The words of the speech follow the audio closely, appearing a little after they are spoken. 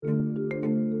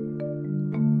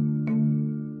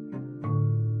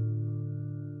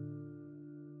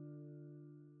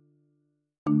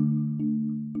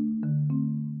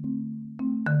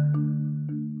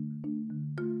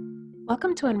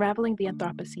Welcome to Unraveling the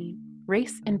Anthropocene,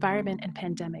 Race, Environment, and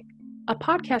Pandemic, a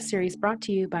podcast series brought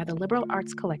to you by the Liberal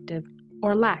Arts Collective,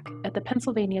 or LAC, at the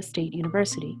Pennsylvania State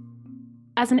University.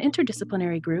 As an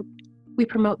interdisciplinary group, we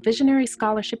promote visionary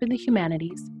scholarship in the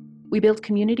humanities, we build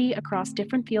community across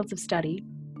different fields of study,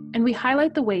 and we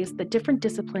highlight the ways that different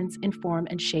disciplines inform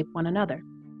and shape one another.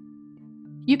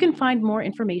 You can find more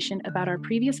information about our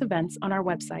previous events on our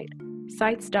website,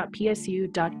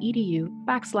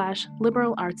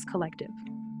 sites.psu.edu/Liberal Arts Collective.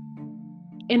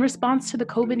 In response to the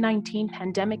COVID-19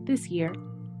 pandemic this year,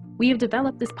 we have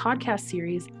developed this podcast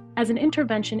series as an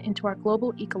intervention into our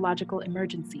global ecological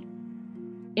emergency.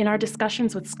 In our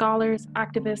discussions with scholars,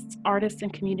 activists, artists,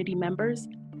 and community members,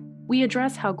 we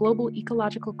address how global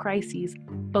ecological crises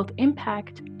both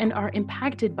impact and are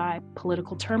impacted by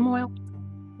political turmoil,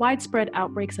 widespread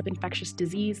outbreaks of infectious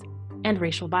disease, and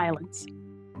racial violence.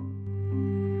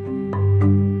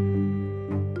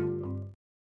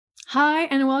 Hi,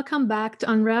 and welcome back to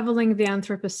Unraveling the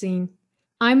Anthropocene.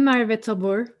 I'm Marvet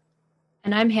Tabur.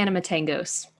 And I'm Hannah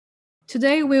Matangos.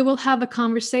 Today, we will have a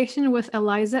conversation with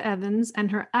Eliza Evans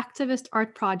and her activist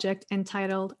art project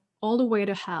entitled All the Way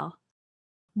to Hell.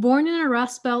 Born in a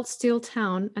Rust Belt steel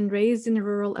town and raised in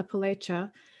rural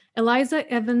Appalachia, Eliza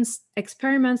Evans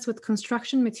experiments with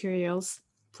construction materials,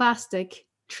 plastic,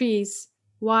 trees,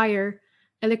 wire,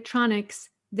 electronics,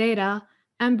 data,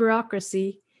 and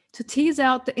bureaucracy to tease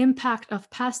out the impact of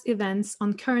past events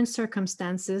on current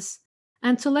circumstances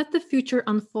and to let the future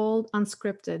unfold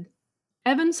unscripted.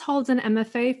 Evans holds an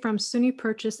MFA from SUNY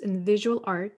Purchase in visual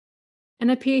art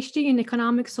and a PhD in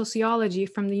economic sociology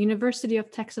from the University of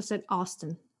Texas at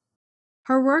Austin.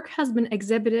 Her work has been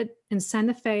exhibited in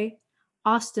Santa Fe,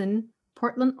 Austin,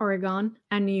 Portland, Oregon,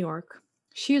 and New York.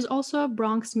 She is also a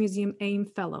Bronx Museum AIM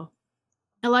Fellow.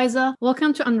 Eliza,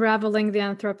 welcome to Unraveling the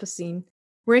Anthropocene.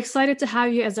 We're excited to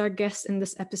have you as our guest in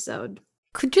this episode.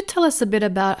 Could you tell us a bit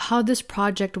about how this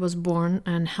project was born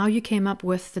and how you came up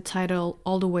with the title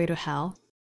All the Way to Hell?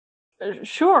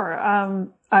 Sure.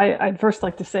 I'd first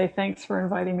like to say thanks for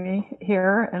inviting me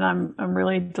here, and I'm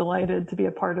really delighted to be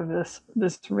a part of this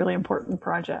really important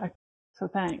project. So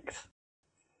thanks.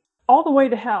 All the Way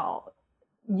to Hell.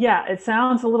 Yeah, it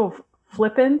sounds a little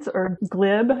flippant or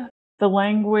glib. The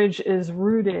language is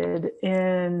rooted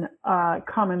in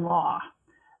common law,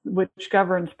 which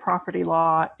governs property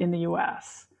law in the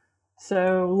U.S.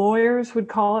 So lawyers would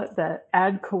call it the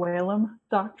ad coelum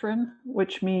doctrine,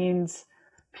 which means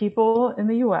people in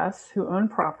the U.S. who own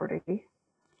property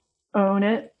own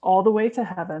it all the way to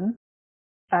heaven,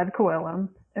 ad coelum,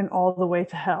 and all the way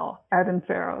to hell, ad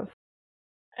inferos.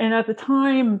 And at the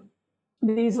time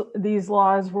these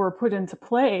laws were put into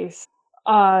place,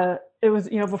 it was,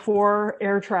 before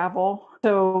air travel.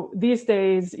 So these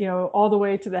days, all the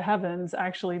way to the heavens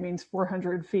actually means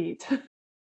 400 feet.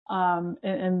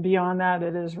 And beyond that,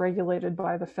 it is regulated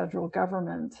by the federal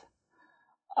government.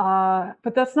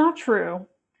 But that's not true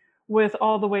with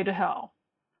All the Way to Hell.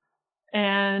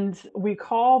 And we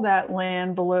call that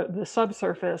land below the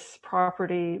subsurface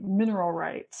property mineral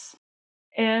rights.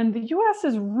 And the US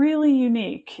is really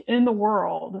unique in the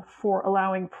world for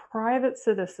allowing private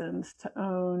citizens to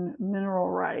own mineral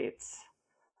rights.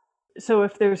 So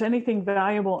if there's anything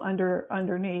valuable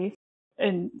underneath,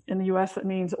 in the US that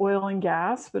means oil and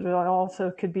gas, but it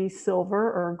also could be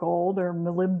silver or gold or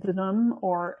molybdenum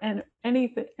or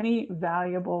any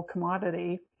valuable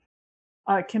commodity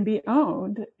can be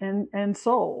owned and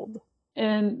sold.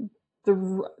 And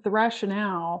the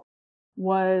rationale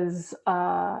was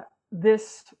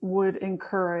this would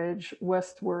encourage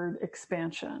westward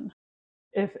expansion.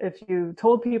 If you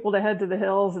told people to head to the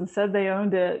hills and said they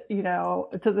owned it,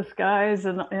 to the skies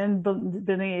and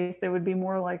beneath, they would be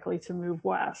more likely to move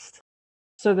west.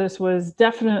 So this was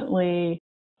definitely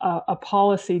a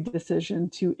policy decision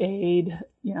to aid,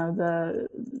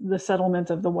 the settlement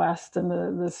of the West and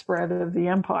the spread of the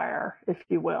empire, if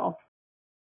you will.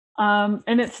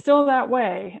 And it's still that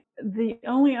way. The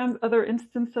only other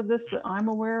instance of this that I'm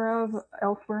aware of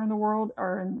elsewhere in the world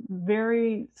are in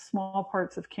very small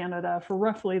parts of Canada for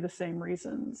roughly the same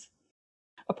reasons.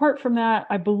 Apart from that,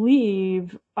 I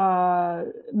believe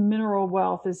mineral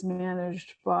wealth is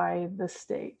managed by the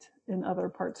state in other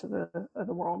parts of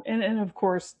the world. And of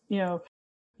course, the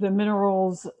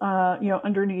minerals,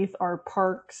 underneath our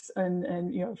parks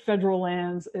and federal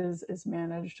lands is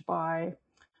managed by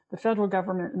the federal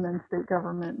government, and then state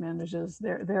government manages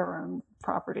their own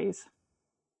properties.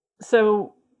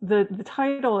 So the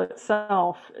title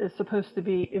itself is supposed to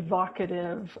be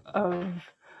evocative of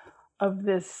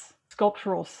this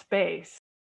sculptural space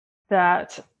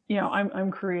that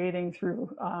I'm creating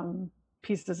through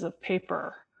pieces of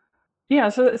paper. Yeah,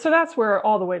 so that's where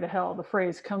all the way to hell the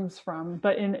phrase comes from.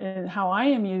 But in how I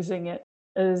am using it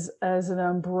is as an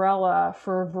umbrella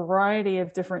for a variety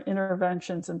of different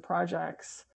interventions and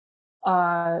projects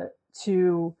uh,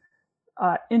 to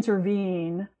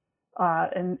intervene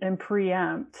and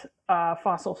preempt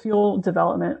fossil fuel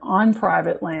development on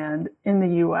private land in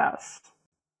the U.S.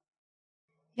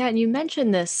 Yeah, and you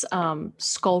mentioned this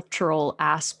sculptural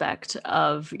aspect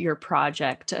of your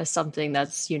project as something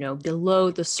that's,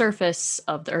 below the surface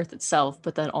of the earth itself,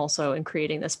 but then also in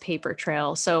creating this paper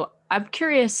trail. So I'm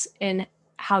curious in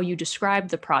how you describe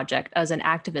the project as an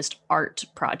activist art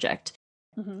project.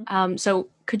 Mm-hmm. So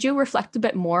could you reflect a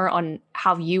bit more on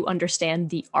how you understand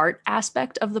the art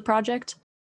aspect of the project?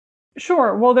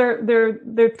 Sure. Well,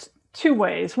 there two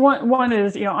ways. One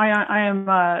is, I am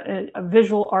a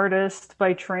visual artist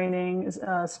by training,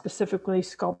 specifically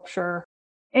sculpture,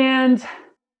 and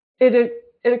it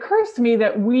it occurs to me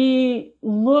that we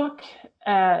look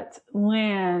at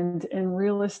land and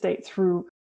real estate through,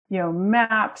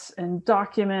 maps and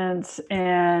documents,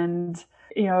 and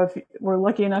if we're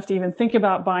lucky enough to even think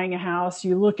about buying a house,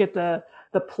 you look at the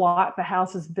plot the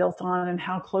house is built on and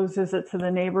how close is it to the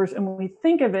neighbors, and when we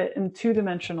think of it in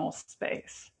two-dimensional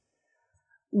space,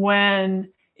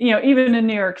 when even in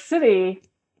New York City,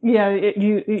 you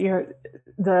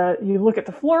look at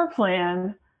the floor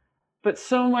plan, but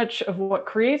so much of what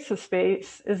creates the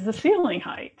space is the ceiling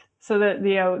height, so that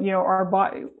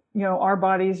our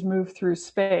bodies move through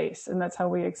space, and that's how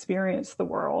we experience the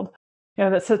world.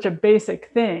 That's such a basic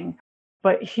thing,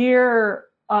 but here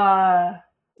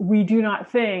we do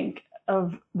not think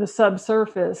of the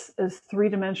subsurface as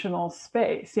three-dimensional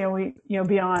space.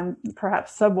 Beyond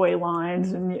perhaps subway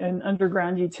lines and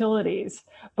underground utilities,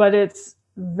 but it's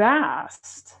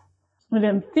vast. And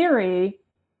in theory,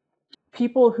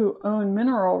 people who own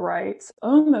mineral rights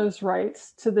own those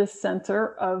rights to the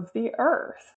center of the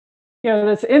earth.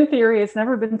 That's in theory. It's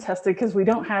never been tested because we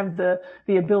don't have the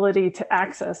ability to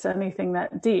access anything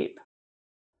that deep.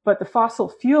 But the fossil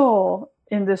fuel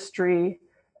industry,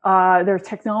 their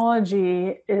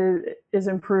technology is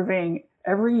improving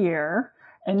every year.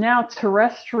 And now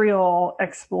terrestrial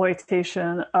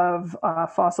exploitation of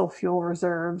fossil fuel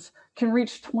reserves can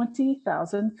reach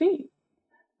 20,000 feet.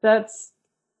 That's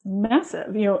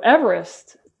massive.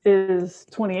 Everest is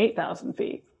 28,000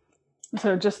 feet.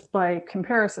 So just by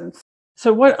comparison.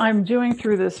 So what I'm doing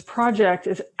through this project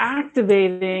is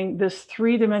activating this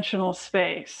three-dimensional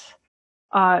space.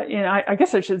 I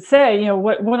guess I should say,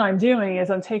 what I'm doing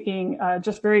is I'm taking,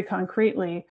 just very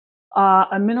concretely,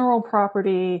 a mineral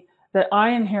property that I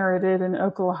inherited in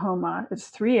Oklahoma. It's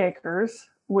 3 acres,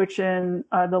 which in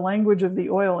the language of the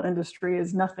oil industry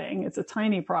is nothing. It's a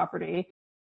tiny property.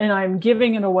 And I'm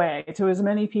giving it away to as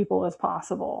many people as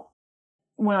possible.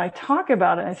 When I talk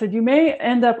about it, I said, you may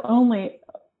end up only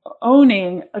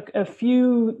owning a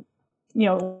few,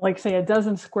 like say a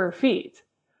dozen square feet,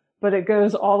 but it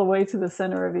goes all the way to the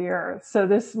center of the earth. So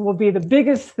this will be the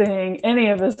biggest thing any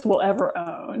of us will ever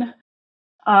own.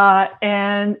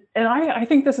 And I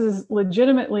think this is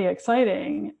legitimately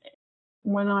exciting.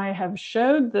 When I have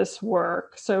showed this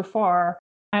work so far,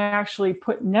 I actually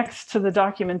put next to the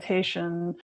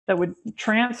documentation that would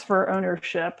transfer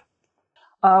ownership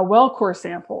well core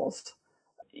samples.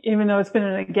 Even though it's been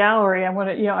in a gallery, I want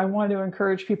to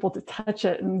encourage people to touch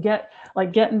it and get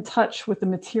in touch with the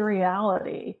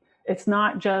materiality. It's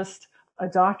not just a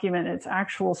document; it's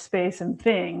actual space and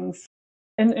things.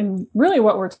 And really,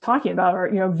 what we're talking about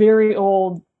are very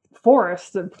old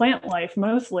forests and plant life,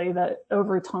 mostly, that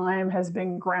over time has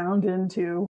been ground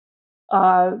into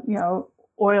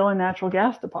oil and natural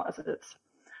gas deposits.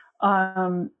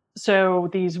 So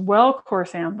these well core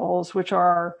samples, which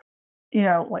are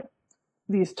like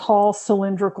these tall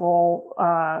cylindrical,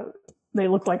 they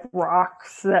look like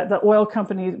rocks that the oil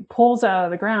company pulls out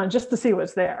of the ground just to see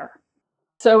what's there.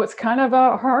 So it's kind of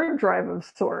a hard drive of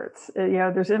sorts.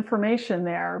 There's information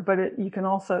there, but you can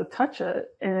also touch it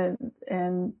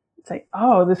and say,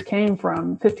 oh, this came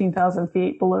from 15,000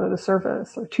 feet below the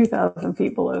surface or 2,000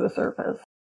 feet below the surface.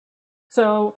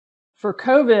 So for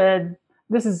COVID,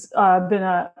 this has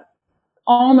been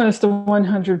almost a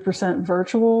 100%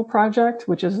 virtual project,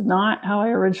 which is not how I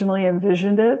originally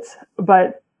envisioned it.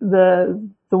 But the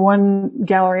one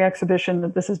gallery exhibition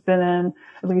that this has been in,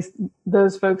 at least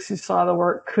those folks who saw the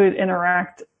work could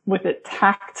interact with it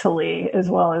tactily as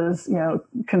well as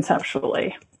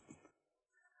conceptually.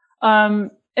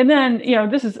 And then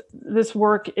this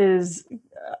work is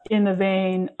in the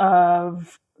vein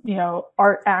of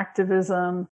art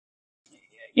activism.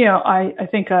 I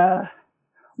think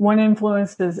one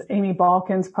influence is Amy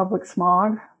Balkin's Public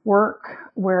Smog, work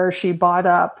where she bought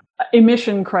up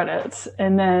emission credits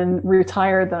and then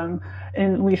retired them,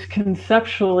 and at least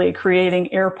conceptually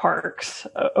creating air parks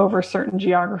over certain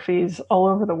geographies all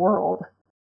over the world.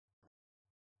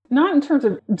 Not in terms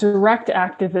of direct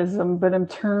activism, but in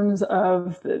terms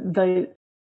of the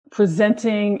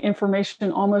presenting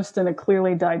information almost in a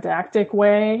clearly didactic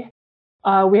way.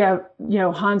 We have,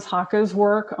 Hans Hacke's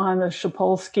work on the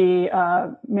Sapolsky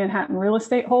Manhattan real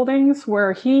estate holdings,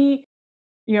 where he,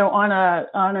 on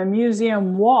a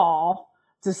museum wall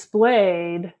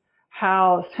displayed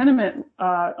how tenement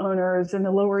owners in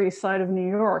the Lower East Side of New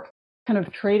York kind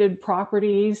of traded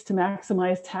properties to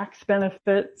maximize tax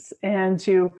benefits and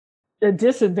to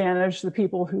disadvantage the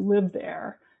people who live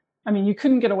there. I mean, you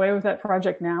couldn't get away with that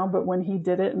project now, but when he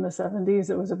did it in the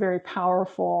 70s, it was a very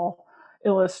powerful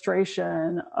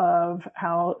illustration of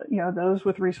how, those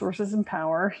with resources and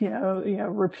power,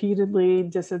 repeatedly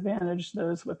disadvantaged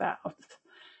those without.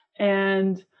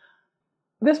 And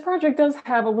this project does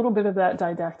have a little bit of that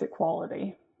didactic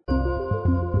quality.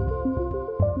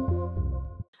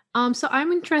 So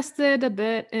I'm interested a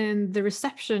bit in the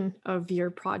reception of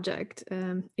your project.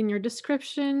 In your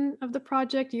description of the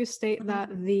project, you state that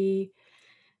the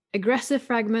aggressive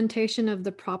fragmentation of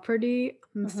the property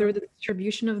through the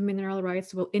distribution of mineral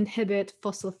rights will inhibit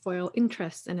fossil fuel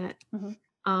interest in it.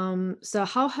 So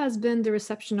how has been the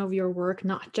reception of your work,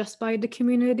 not just by the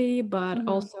community, but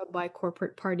also by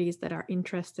corporate parties that are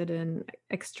interested in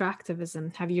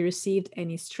extractivism? Have you received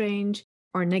any strange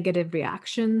or negative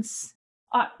reactions?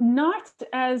 Not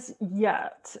as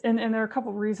yet. And there are a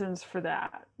couple of reasons for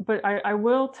that. But I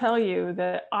will tell you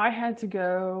that I had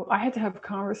to have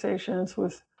conversations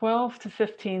with 12 to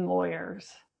 15 lawyers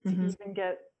to even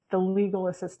get the legal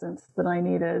assistance that I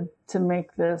needed to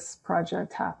make this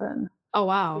project happen. Oh,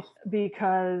 wow.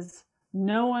 Because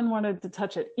no one wanted to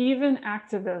touch it, even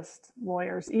activist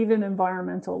lawyers, even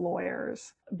environmental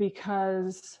lawyers,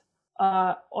 because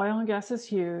oil and gas is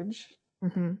huge.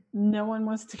 No one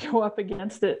wants to go up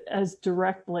against it as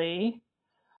directly,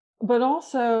 but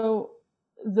also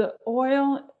the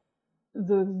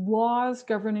laws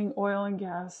governing oil and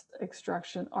gas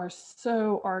extraction are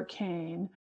so arcane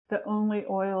that only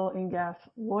oil and gas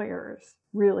lawyers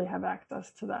really have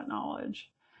access to that knowledge.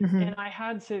 And I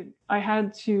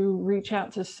had to reach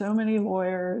out to so many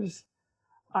lawyers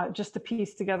just to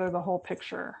piece together the whole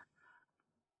picture.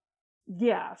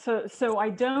 Yeah, so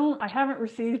I haven't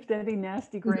received any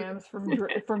nasty grams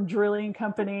from drilling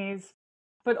companies,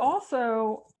 but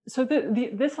also, so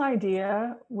this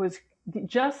idea was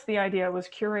the idea was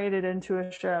curated into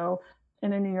a show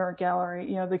in a New York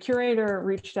gallery. The curator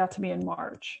reached out to me in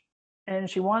March, and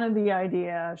she wanted the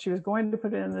idea. She was going to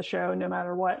put it in the show no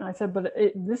matter what, and I said, but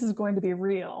this is going to be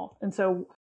real, and so.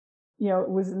 It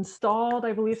was installed,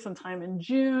 I believe, sometime in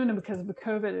June, and because of the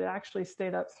COVID, it actually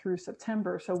stayed up through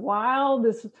September. So while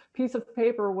this piece of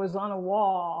paper was on a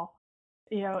wall,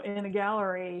 in a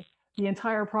gallery, the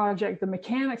entire project, the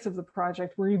mechanics of the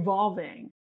project were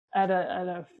evolving at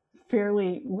a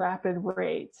fairly rapid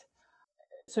rate.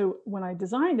 So when I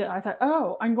designed it, I thought,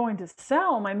 oh, I'm going to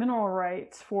sell my mineral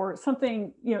rights for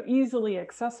something, easily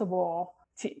accessible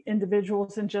to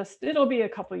individuals, and it'll be a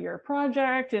couple-year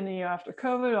project, and after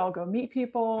COVID I'll go meet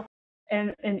people,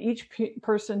 and each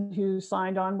person who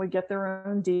signed on would get their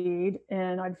own deed,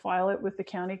 and I'd file it with the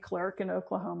county clerk in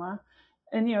Oklahoma,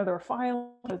 and their filing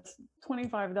was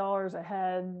 $25 a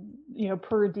head,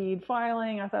 per deed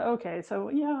filing. I thought, okay, so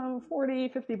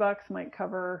 $40-$50 might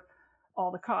cover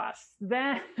all the costs.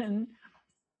 Then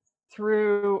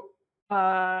through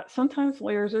sometimes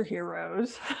lawyers are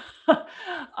heroes.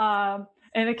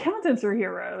 And accountants are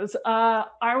heroes.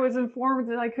 I was informed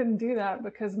that I couldn't do that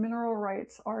because mineral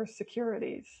rights are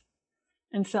securities,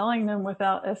 and selling them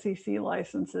without SEC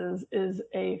licenses is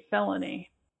a felony.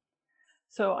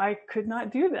 So I could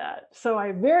not do that. So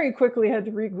I very quickly had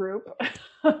to regroup.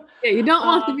 Yeah, you don't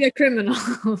want to be a criminal.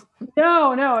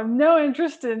 No, I have no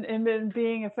interest in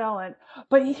being a felon.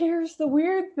 But here's the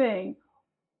weird thing.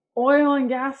 Oil and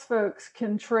gas folks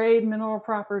can trade mineral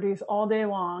properties all day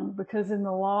long because in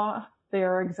the law, they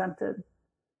are exempted.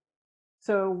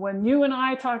 So when you and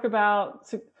I talk about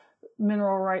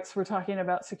mineral rights, we're talking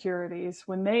about securities.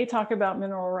 When they talk about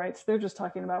mineral rights, they're just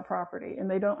talking about property, and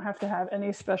they don't have to have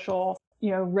any special,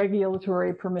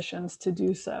 regulatory permissions to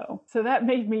do so. So that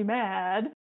made me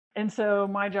mad. And so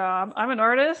my job, I'm an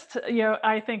artist.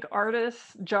 I think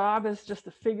artists' job is just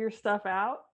to figure stuff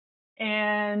out.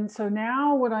 And so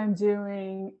now what I'm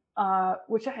doing,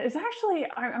 which is actually,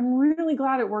 I'm really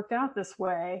glad it worked out this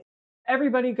way.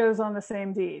 Everybody goes on the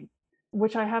same deed,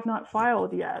 which I have not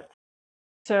filed yet.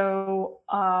 So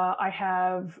I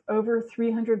have over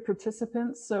 300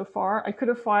 participants so far. I could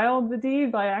have filed the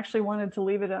deed, but I actually wanted to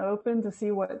leave it open to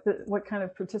see what kind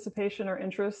of participation or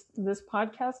interest this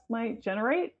podcast might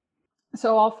generate.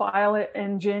 So I'll file it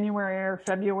in January or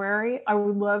February. I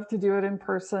would love to do it in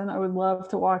person. I would love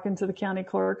to walk into the county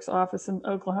clerk's office in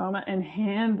Oklahoma and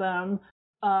hand them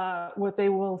what they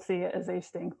will see as a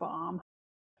stink bomb.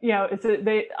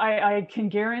 I can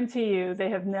guarantee you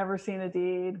they have never seen a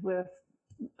deed with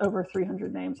over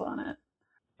 300 names on it.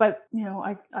 But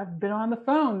I've been on the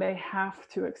phone. They have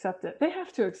to accept it. They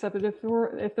have to accept it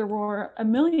if there were a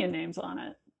million names on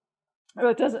it.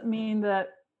 It doesn't mean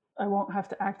that I won't have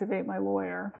to activate my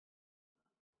lawyer.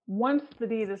 Once the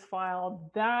deed is filed,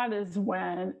 that is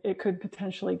when it could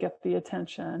potentially get the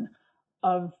attention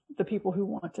of the people who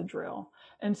want to drill.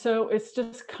 And so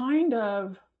it's kind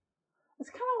of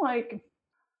like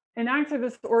an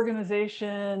activist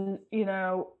organization,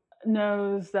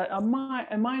 knows that a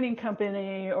mining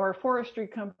company or a forestry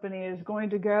company is going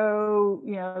to go,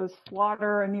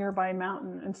 slaughter a nearby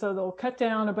mountain. And so they'll cut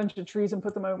down a bunch of trees and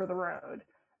put them over the road.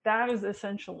 That is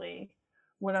essentially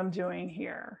what I'm doing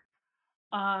here.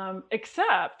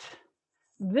 Except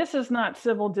this is not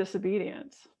civil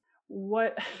disobedience.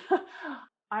 What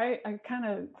I kind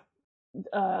of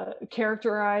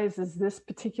characterize as this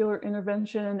particular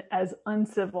intervention as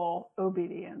uncivil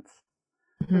obedience,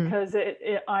 because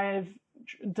I've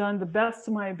done the best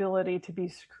of my ability to be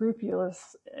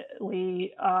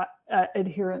scrupulously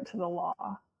adherent to the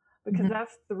law, because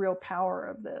that's the real power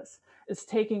of this. It's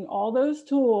taking all those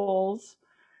tools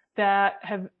that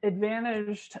have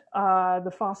advantaged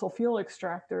the fossil fuel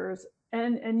extractors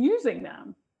and using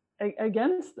them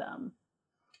against them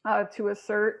to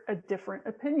assert a different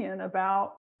opinion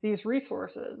about these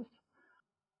resources.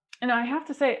 And I have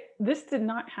to say, this did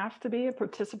not have to be a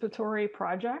participatory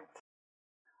project.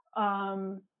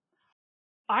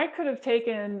 I could have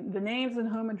taken the names and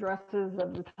home addresses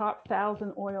of the top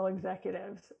 1,000 oil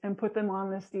executives and put them on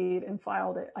this deed and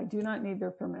filed it. I do not need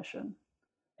their permission.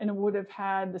 And it would have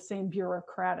had the same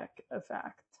bureaucratic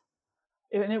effect.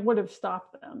 And it would have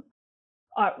stopped them,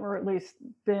 or at least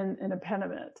been an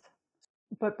impediment.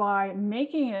 But by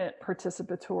making it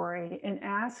participatory and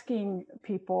asking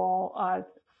people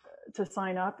to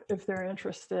sign up if they're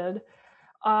interested,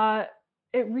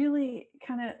 it really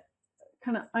kind of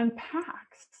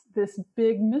unpacks this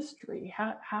big mystery.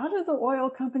 How do the oil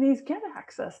companies get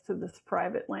access to this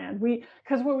private land?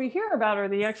 Because what we hear about are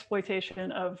the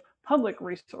exploitation of public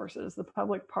resources, the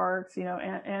public parks,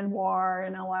 ANWR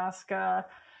in Alaska,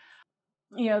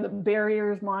 the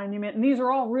Barriers Monument, and these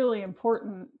are all really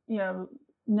important,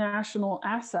 national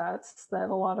assets that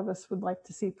a lot of us would like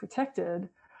to see protected,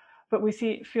 but we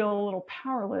feel a little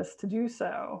powerless to do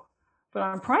so. But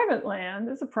on private land,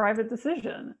 it's a private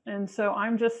decision. And so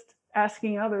I'm just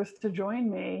asking others to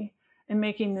join me in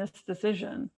making this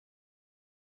decision.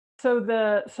 So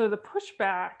the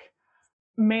pushback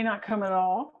may not come at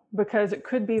all, because it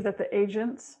could be that the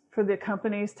agents for the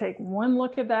companies take one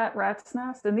look at that rat's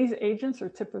nest, and these agents are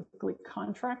typically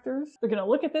contractors. They're going to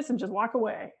look at this and just walk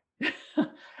away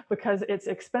because it's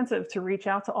expensive to reach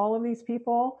out to all of these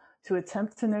people to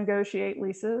attempt to negotiate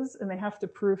leases, and they have to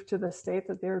prove to the state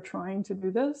that they're trying to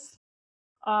do this.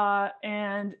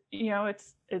 And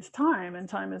it's time, and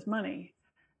time is money.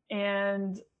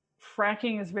 And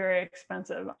fracking is very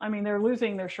expensive. I mean, they're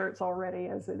losing their shirts already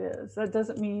as it is. That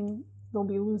doesn't mean they'll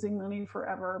be losing money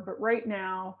forever. But right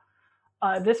now,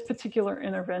 this particular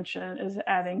intervention is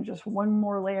adding just one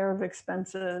more layer of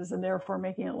expenses and therefore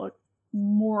making it look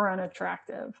more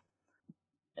unattractive.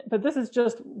 But this is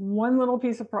just one little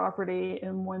piece of property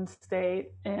in one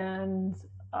state. And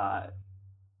I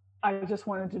just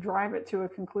wanted to drive it to a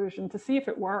conclusion to see if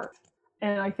it worked.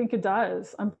 And I think it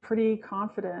does. I'm pretty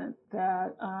confident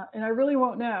that, and I really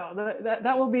won't know.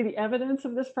 That will be the evidence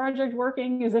of this project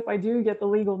working, is if I do get the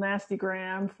legal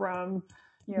nastygram from,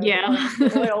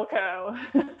 the Oil Co.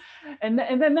 and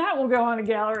then that will go on a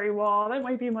gallery wall. That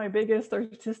might be my biggest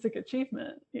artistic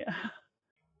achievement. Yeah.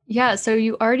 Yeah. So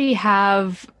you already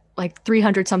have like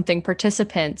 300 something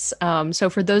participants. So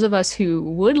for those of us who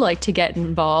would like to get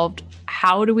involved,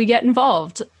 how do we get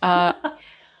involved?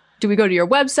 Do we go to your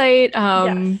website?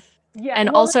 Yes. Yeah. And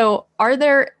also, are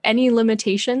there any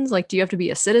limitations? Like, do you have to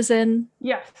be a citizen?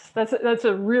 Yes, that's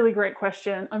a really great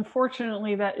question.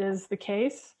 Unfortunately, that is the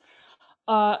case.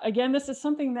 Again, this is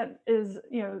something that is,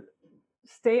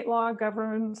 state law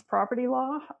governs property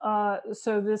law.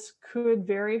 So this could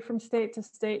vary from state to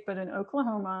state, but in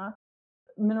Oklahoma,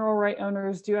 mineral right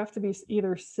owners do have to be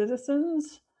either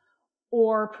citizens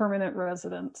or permanent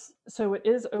residents. So it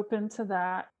is open to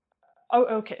that. Oh,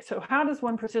 okay. So how does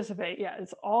one participate? Yeah,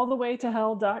 it's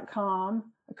allthewaytohell.com.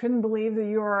 I couldn't believe the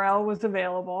URL was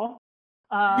available.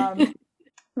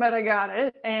 But I got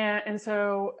it. And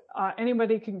so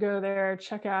anybody can go there,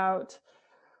 check out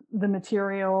the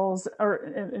materials,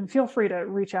 and feel free to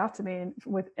reach out to me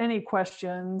with any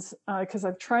questions, because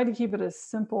I've tried to keep it as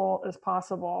simple as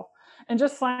possible, and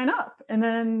just sign up. And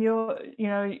then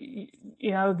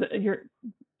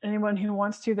anyone who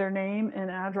wants to, their name and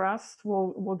address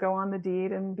will go on the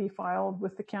deed and be filed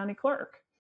with the county clerk.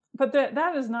 But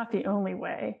that is not the only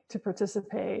way to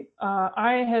participate.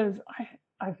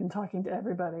 I've been talking to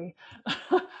everybody.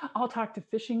 I'll talk to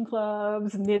fishing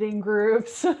clubs, knitting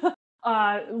groups.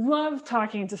 Love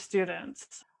talking to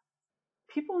students.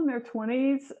 People in their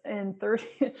 20s and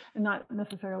 30s, not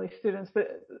necessarily students,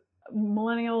 but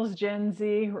millennials, Gen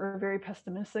Z, who are very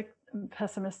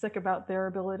pessimistic about their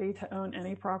ability to own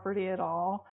any property at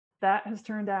all. That has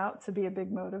turned out to be a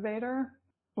big motivator,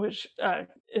 which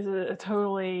is a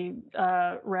totally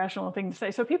rational thing to say.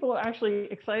 So people are actually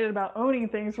excited about owning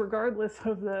things regardless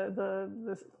of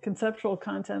the conceptual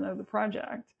content of the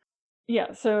project.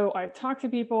 Yeah, so I talk to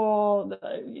people,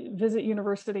 visit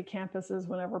university campuses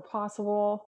whenever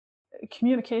possible.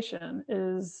 Communication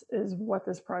is what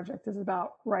this project is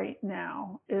about right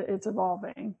now. It's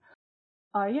evolving.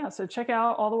 Yeah, so check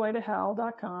out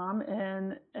allthewaytohell.com,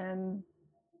 and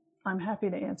I'm happy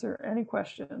to answer any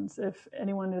questions if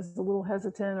anyone is a little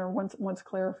hesitant or wants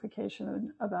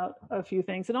clarification about a few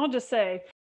things. And I'll just say,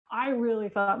 I really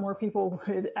thought more people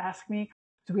would ask me,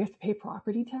 do we have to pay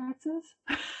property taxes?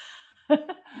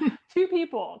 Two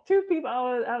people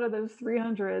out of those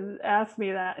 300 asked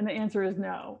me that, and the answer is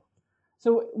no.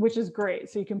 So, which is great.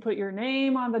 So you can put your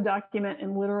name on the document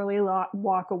and literally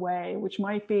walk away, which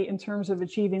might be, in terms of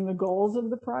achieving the goals of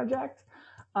the project,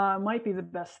 might be the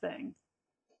best thing.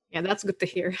 Yeah, that's good to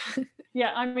hear.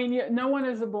 Yeah, I mean, no one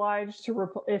is obliged to,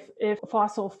 if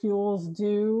fossil fuels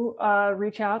do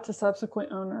reach out to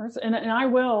subsequent owners, and I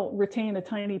will retain a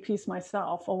tiny piece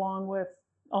myself, along with,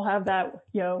 I'll have that,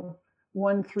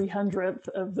 1/300th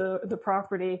of the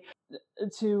property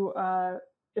to,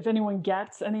 if anyone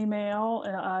gets an email,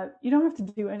 you don't have to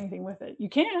do anything with it. You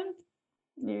can.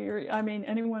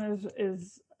 Anyone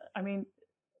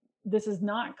this is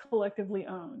not collectively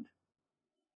owned.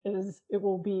 It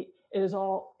is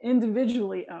all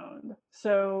individually owned.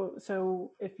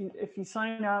 So if you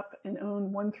sign up and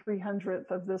own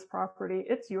 1/300th of this property,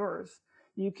 it's yours.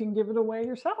 You can give it away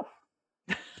yourself.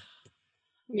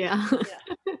 Yeah.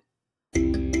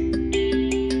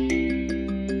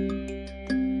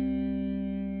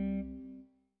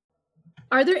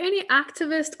 Are there any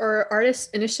activist or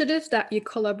artist initiatives that you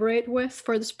collaborate with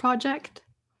for this project?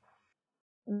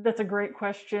 That's a great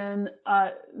question.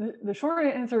 The short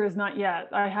answer is not yet.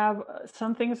 I have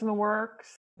some things in the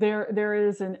works. There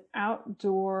is an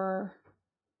outdoor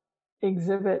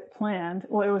exhibit planned.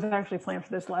 Well, it was actually planned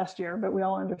for this last year, but we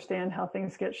all understand how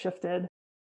things get shifted.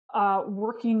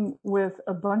 Working with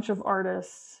a bunch of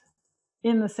artists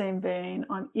in the same vein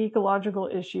on ecological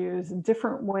issues,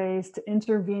 different ways to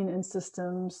intervene in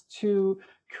systems to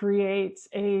create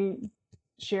a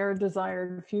shared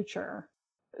desired future.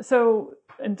 So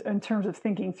in terms of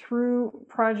thinking through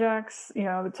projects,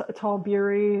 Tal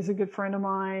Beery is a good friend of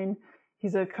mine.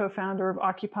 He's a co-founder of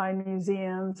Occupy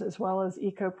Museums as well as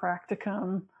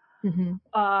Ecopracticum. Mm-hmm.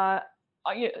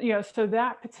 So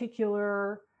that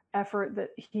particular effort that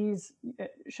he's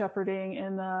shepherding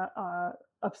in the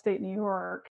upstate New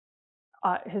York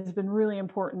has been really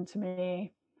important to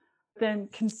me. Then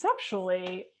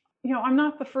conceptually, I'm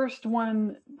not the first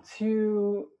one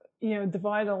to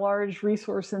divide a large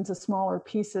resource into smaller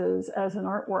pieces as an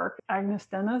artwork. Agnes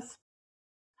Dennis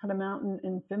had a mountain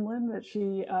in Finland that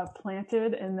she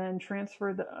planted and then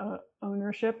transferred the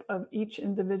ownership of each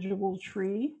individual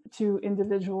tree to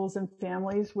individuals and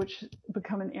families, which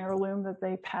become an heirloom that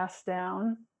they pass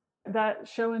down. That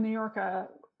show in New York,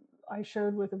 I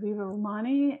showed with Aviva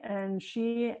Romani, and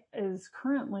she is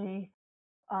currently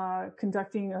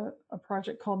conducting a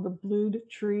project called the Blued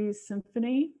Trees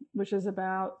Symphony, which is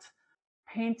about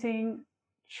painting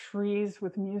trees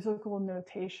with musical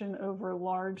notation over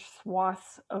large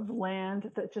swaths of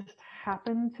land that just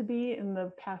happen to be in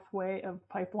the pathway of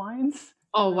pipelines.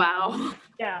 Oh, wow.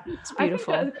 Yeah. It's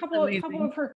beautiful. I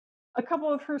think a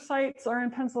couple of her sites are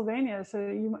in Pennsylvania, so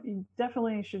you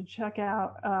definitely should check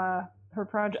out her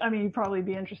project. I mean, you'd probably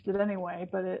be interested anyway,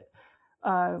 but it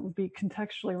would be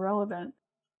contextually relevant.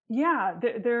 Yeah,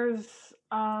 there's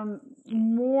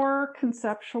more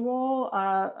conceptual.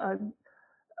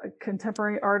 A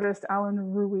contemporary artist, Alan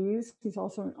Ruiz, he's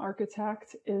also an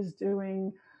architect, is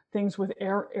doing things with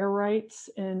air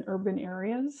rights in urban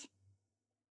areas.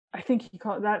 I think he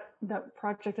called that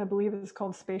project, I believe, is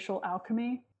called Spatial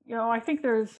Alchemy. I think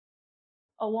there's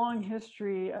a long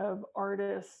history of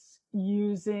artists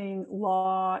using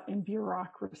law and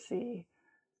bureaucracy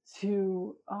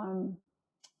to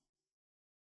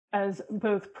as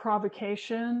both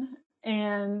provocation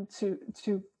and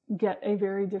to get a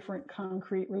very different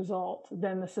concrete result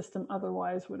than the system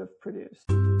otherwise would have produced.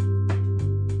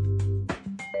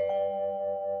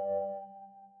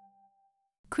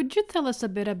 Could you tell us a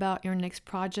bit about your next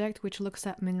project, which looks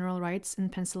at mineral rights in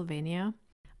Pennsylvania?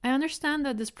 I understand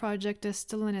that this project is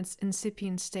still in its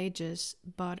incipient stages,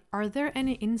 but are there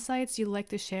any insights you'd like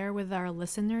to share with our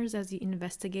listeners as you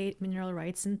investigate mineral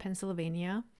rights in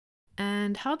Pennsylvania?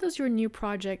 And how does your new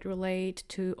project relate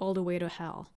to All the Way to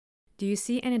Hell? Do you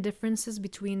see any differences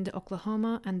between the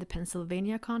Oklahoma and the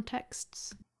Pennsylvania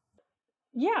contexts?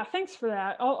 Yeah, thanks for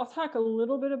that. I'll talk a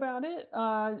little bit about it.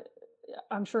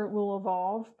 I'm sure it will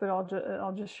evolve, but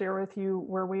I'll just share with you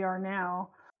where we are now.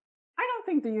 I don't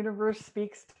think the universe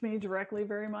speaks to me directly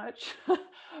very much,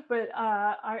 but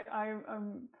I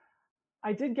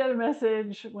did get a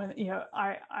message when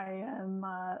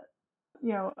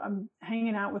I'm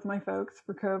hanging out with my folks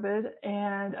for COVID,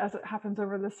 and as it happens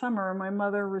over the summer, my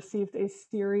mother received a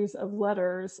series of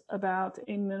letters about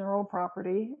a mineral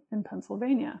property in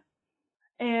Pennsylvania.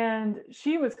 And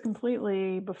she was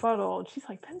completely befuddled. She's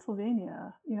like,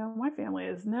 Pennsylvania, my family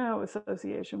has no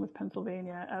association with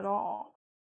Pennsylvania at all.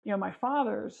 My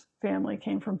father's family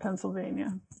came from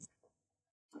Pennsylvania.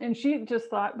 And she just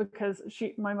thought, because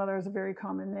my mother has a very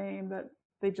common name, that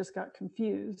they just got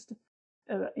confused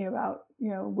about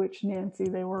which Nancy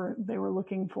they were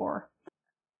looking for.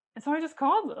 And so I just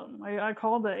called them. I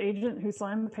called the agent who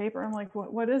signed the paper. I'm like,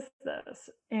 what is this?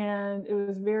 And it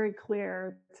was very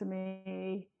clear to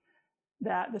me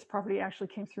that this property actually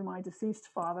came through my deceased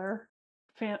father.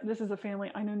 This is a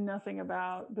family I know nothing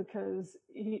about, because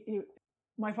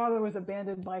my father was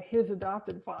abandoned by his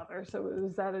adopted father. So it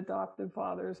was that adopted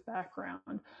father's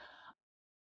background.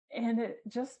 And it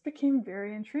just became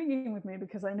very intriguing with me,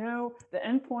 because I know the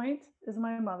end point is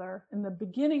my mother, and the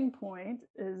beginning point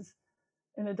is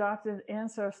an adopted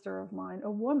ancestor of mine.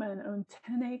 A woman owned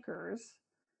 10 acres,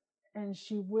 and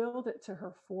she willed it to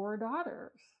her 4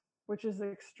 daughters, which is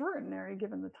extraordinary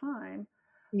given the time.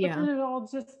 Yeah. But then it all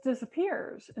just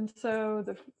disappears. And so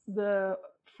the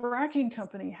fracking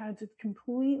company had to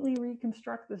completely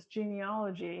reconstruct this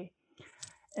genealogy,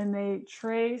 and they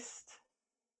traced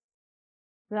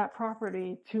that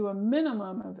property to a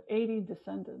minimum of 80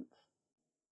 descendants.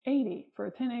 80 for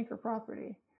a 10-acre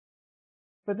property.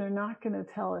 But they're not going to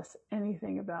tell us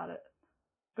anything about it,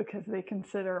 because they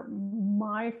consider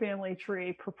my family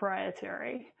tree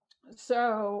proprietary.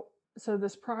 So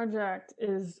this project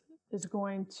is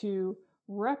going to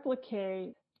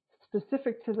replicate,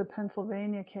 specific to the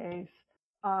Pennsylvania case,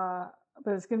 but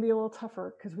it's going to be a little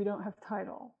tougher because we don't have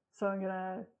title. So I'm going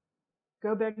to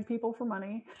go beg people for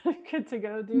money to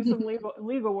go do some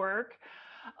legal work,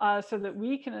 so that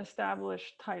we can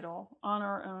establish title on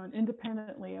our own,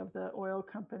 independently of the oil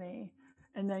company,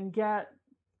 and then get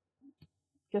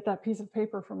that piece of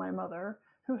paper from my mother,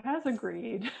 who has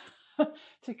agreed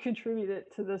to contribute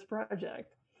it to this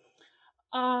project.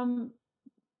 And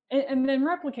then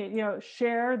replicate,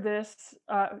 share this,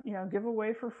 give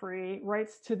away for free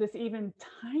rights to this even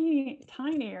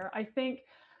tinier. I think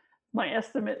my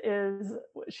estimate is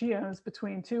she owns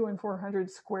between 200 and 400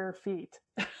 square feet,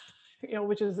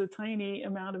 which is a tiny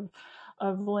amount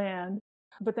of land,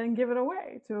 but then give it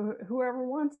away to whoever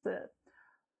wants it.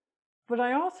 But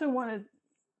I also wanted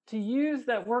to use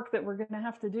that work that we're going to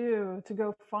have to do to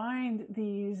go find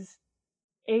these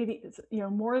 80,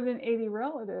 more than 80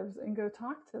 relatives, and go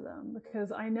talk to them,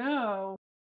 because I know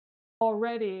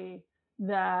already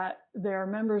that there are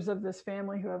members of this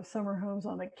family who have summer homes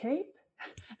on the Cape,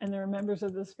 and there are members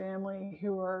of this family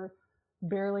who are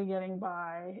barely getting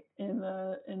by in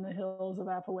the hills of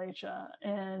Appalachia.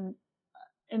 And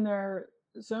there are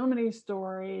so many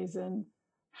stories, and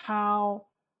how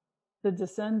the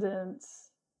descendants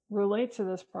relate to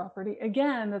this property,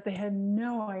 again, that they had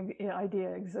no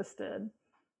idea existed.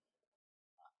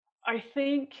 I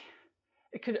think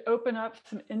it could open up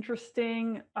some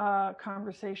interesting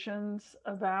conversations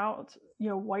about,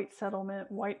 white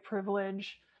settlement, white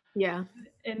privilege. Yeah.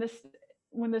 And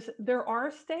there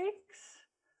are stakes.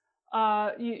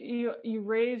 You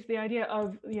raise the idea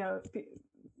of,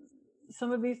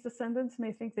 some of these descendants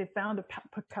may think they found a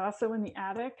Picasso in the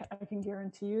attic. I can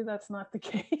guarantee you that's not the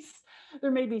case.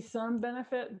 There may be some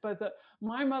benefit, but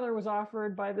my mother was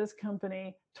offered by this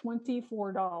company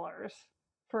 $24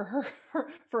 for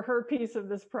her piece of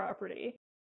this property.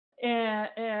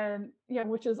 and yeah,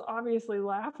 which is obviously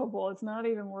laughable. It's not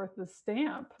even worth the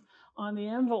stamp on the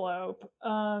envelope.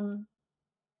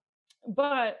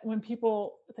 But when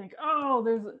people think, oh,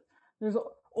 there's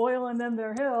oil in them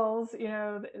their hills,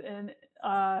 and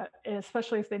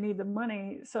especially if they need the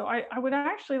money. So I would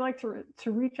actually like to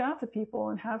reach out to people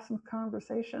and have some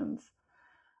conversations.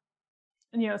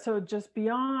 And so just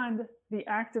beyond the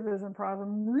activism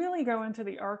problem, really go into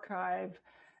the archive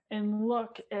and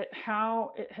look at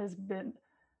how it has been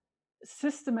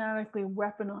systematically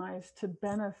weaponized to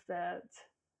benefit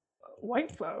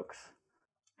white folks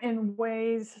in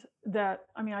ways that,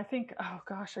 I think, oh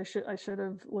gosh, I should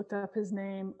have looked up his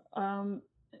name.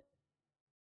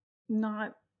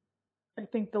 Not, I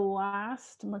think the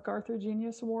last MacArthur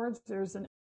Genius Awards, there's an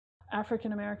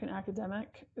African American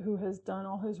academic who has done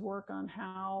all his work on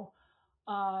how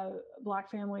Black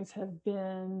families have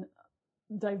been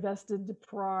divested,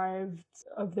 deprived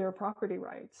of their property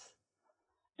rights.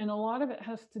 And a lot of it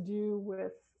has to do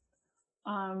with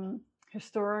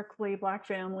historically Black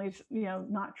families,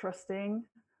 not trusting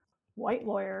white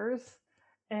lawyers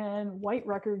and white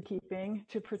record keeping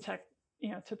to protect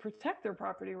their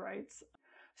property rights.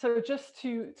 So just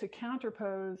to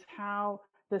counterpose how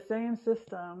the same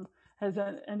system has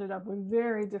ended up with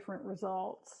very different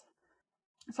results.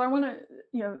 So I want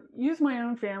to, use my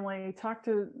own family, talk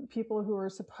to people who are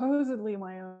supposedly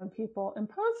my own people, and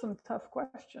pose some tough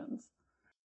questions,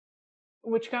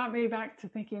 which got me back to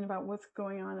thinking about what's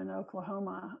going on in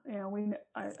Oklahoma.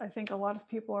 I think a lot of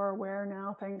people are aware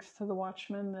now, thanks to the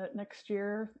Watchmen, that next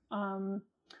year, or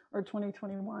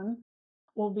 2021,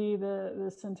 will be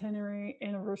the centenary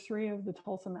anniversary of the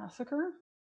Tulsa Massacre,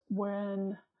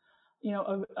 when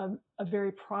a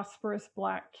very prosperous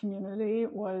Black community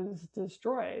was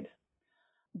destroyed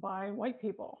by white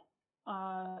people.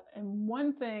 And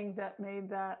one thing that made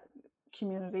that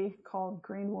community, called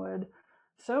Greenwood,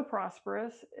 so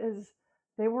prosperous is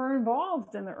they were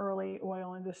involved in the early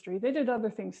oil industry. They did other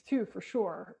things too, for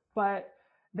sure, but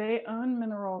they owned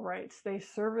mineral rights. They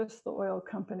serviced the oil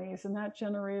companies, and that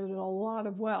generated a lot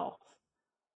of wealth.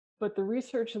 But the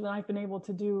research that I've been able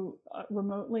to do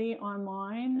remotely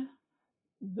online,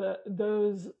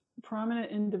 those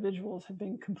prominent individuals have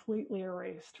been completely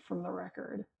erased from the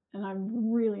record. And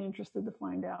I'm really interested to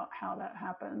find out how that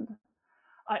happened,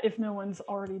 if no one's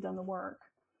already done the work.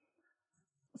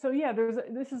 So yeah,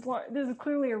 this is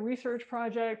clearly a research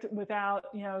project without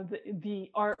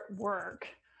the artwork,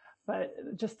 but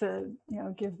just to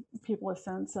give people a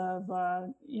sense of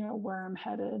where I'm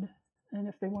headed, and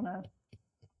if they want to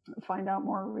find out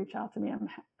more, reach out to me. I'm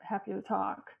happy to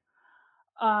talk.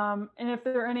 And if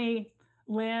there are any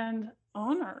land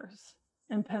owners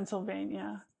in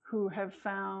Pennsylvania who have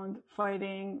found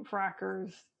fighting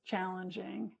frackers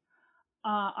challenging,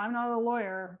 I'm not a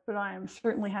lawyer, but I am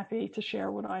certainly happy to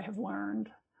share what I have learned,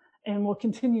 and will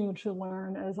continue to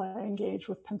learn as I engage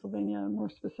with Pennsylvania more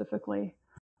specifically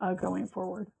going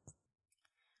forward.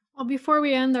 Well, before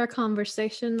we end our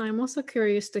conversation, I'm also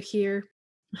curious to hear,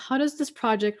 how does this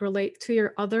project relate to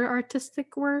your other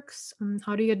artistic works?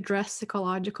 How do you address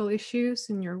ecological issues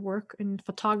in your work in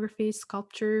photography,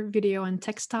 sculpture, video, and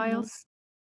textiles?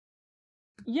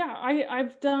 Yeah,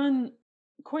 I've done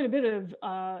quite a bit of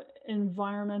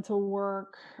environmental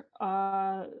work.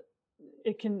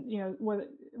 It can, whether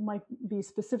it might be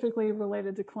specifically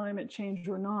related to climate change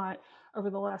or not, over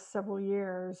the last several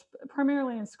years,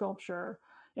 primarily in sculpture.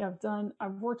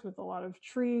 I've worked with a lot of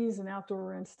trees and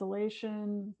outdoor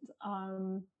installations.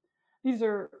 These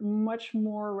are much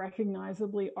more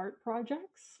recognizably art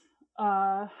projects.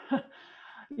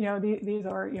 These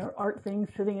are art things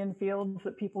sitting in fields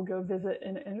that people go visit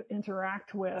and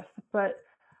interact with. But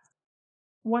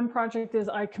one project is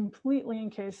I completely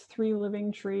encased 3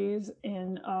 living trees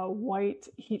in white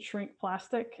heat shrink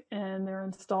plastic, and they're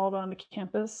installed on the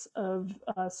campus of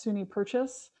SUNY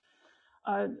Purchase.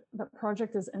 That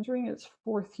project is entering its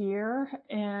 4th year,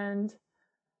 and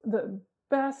the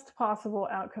best possible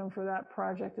outcome for that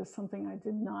project is something I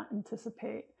did not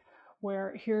anticipate,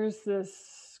 where here's this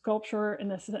sculpture in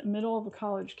the middle of a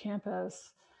college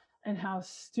campus, and how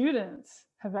students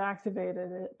have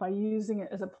activated it by using it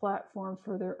as a platform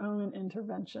for their own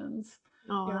interventions.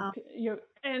 Oh, wow.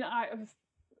 And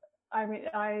I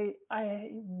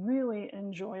really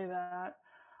enjoy that.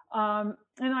 And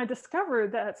I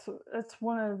discovered that's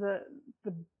one of the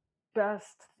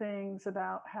best things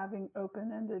about having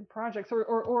open-ended projects,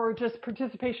 or just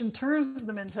participation turns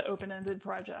them into open-ended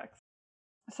projects.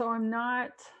 So I'm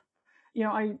not,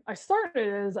 I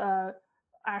started as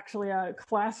actually a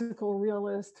classical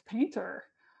realist painter.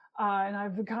 And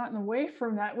I've gotten away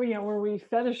from that, where we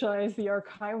fetishize the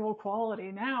archival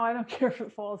quality. Now I don't care if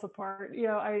it falls apart.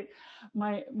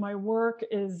 My work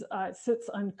sits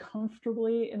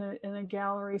uncomfortably in a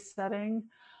gallery setting,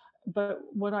 but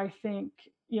what I think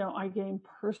I gain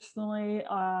personally,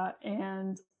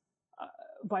 and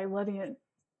by letting it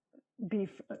be,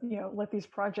 let these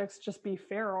projects just be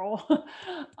feral,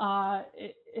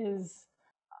 it is,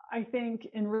 I think,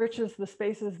 enriches the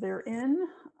spaces they're in.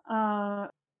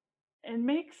 And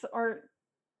makes art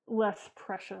less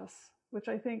precious, which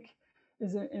I think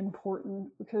is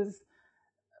important, because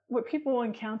what people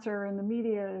encounter in the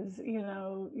media is,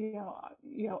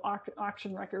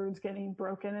 auction records getting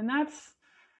broken, and that's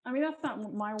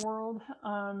not my world.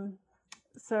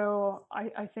 So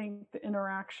I think the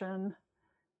interaction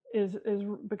is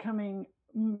becoming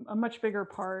a much bigger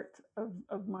part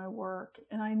of my work,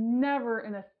 and I never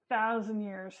in 1,000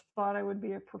 years thought I would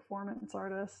be a performance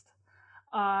artist.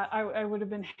 I would have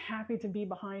been happy to be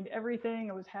behind everything.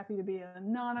 I was happy to be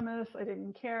anonymous. I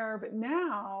didn't care. But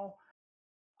now,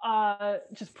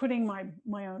 just putting my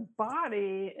own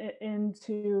body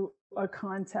into a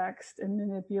context and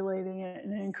manipulating it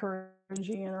and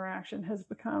encouraging interaction has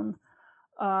become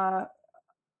a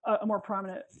more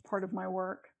prominent part of my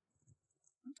work.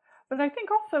 But I think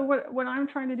also what I'm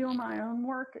trying to do in my own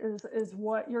work is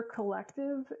what your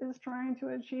collective is trying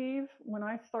to achieve. When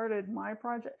I started my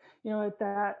project, at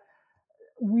that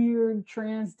weird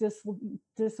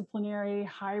transdisciplinary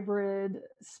hybrid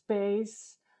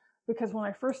space, because when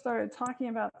I first started talking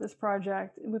about this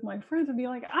project with my friends, I'd be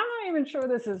like, I'm not even sure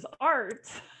this is art.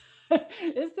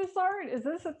 Is this art? Is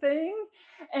this a thing?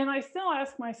 And I still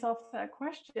ask myself that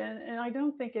question, and I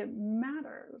don't think it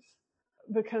matters,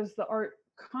 because the art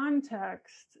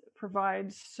context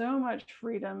provides so much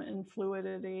freedom and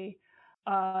fluidity,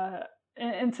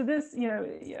 and to this,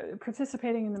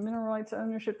 participating in the mineral rights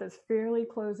ownership that's fairly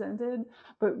close-ended,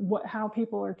 but how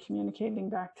people are communicating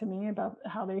back to me about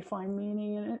how they find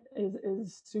meaning in it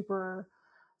is super,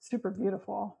 super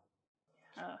beautiful.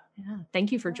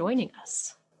 Thank you for joining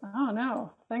us. Oh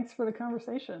no, thanks for the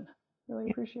conversation.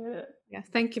 Really appreciate it. Yeah,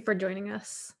 thank you for joining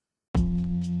us.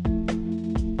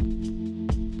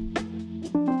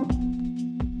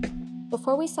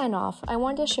 Before we sign off, I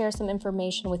wanted to share some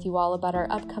information with you all about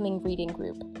our upcoming reading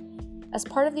group. As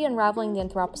part of the Unraveling the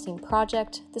Anthropocene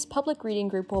project, this public reading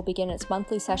group will begin its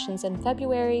monthly sessions in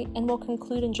February and will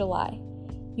conclude in July.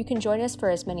 You can join us for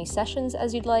as many sessions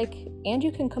as you'd like, and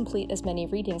you can complete as many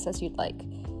readings as you'd like.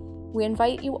 We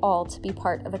invite you all to be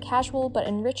part of a casual but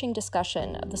enriching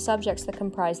discussion of the subjects that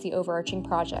comprise the overarching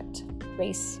project: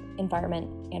 race, environment,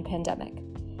 and pandemic.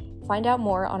 Find out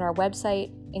more on our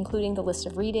website, including the list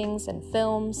of readings and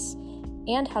films,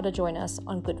 and how to join us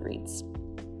on Goodreads.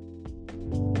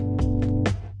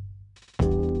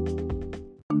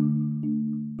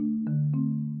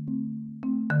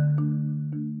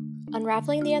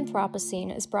 Unraveling the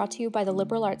Anthropocene is brought to you by the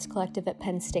Liberal Arts Collective at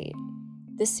Penn State.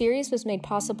 This series was made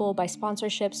possible by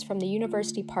sponsorships from the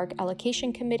University Park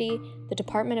Allocation Committee, the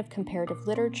Department of Comparative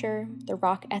Literature, the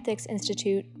Rock Ethics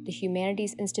Institute, the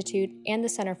Humanities Institute, and the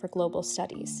Center for Global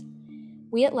Studies.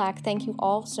 We at LAC thank you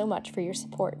all so much for your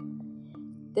support.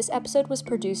 This episode was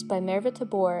produced by Merve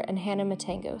Tabor and Hannah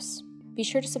Matangos. Be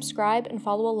sure to subscribe and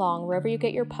follow along wherever you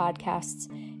get your podcasts,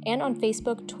 and on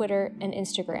Facebook, Twitter, and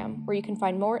Instagram, where you can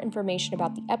find more information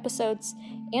about the episodes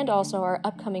and also our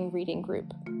upcoming reading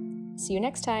group. See you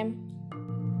next time!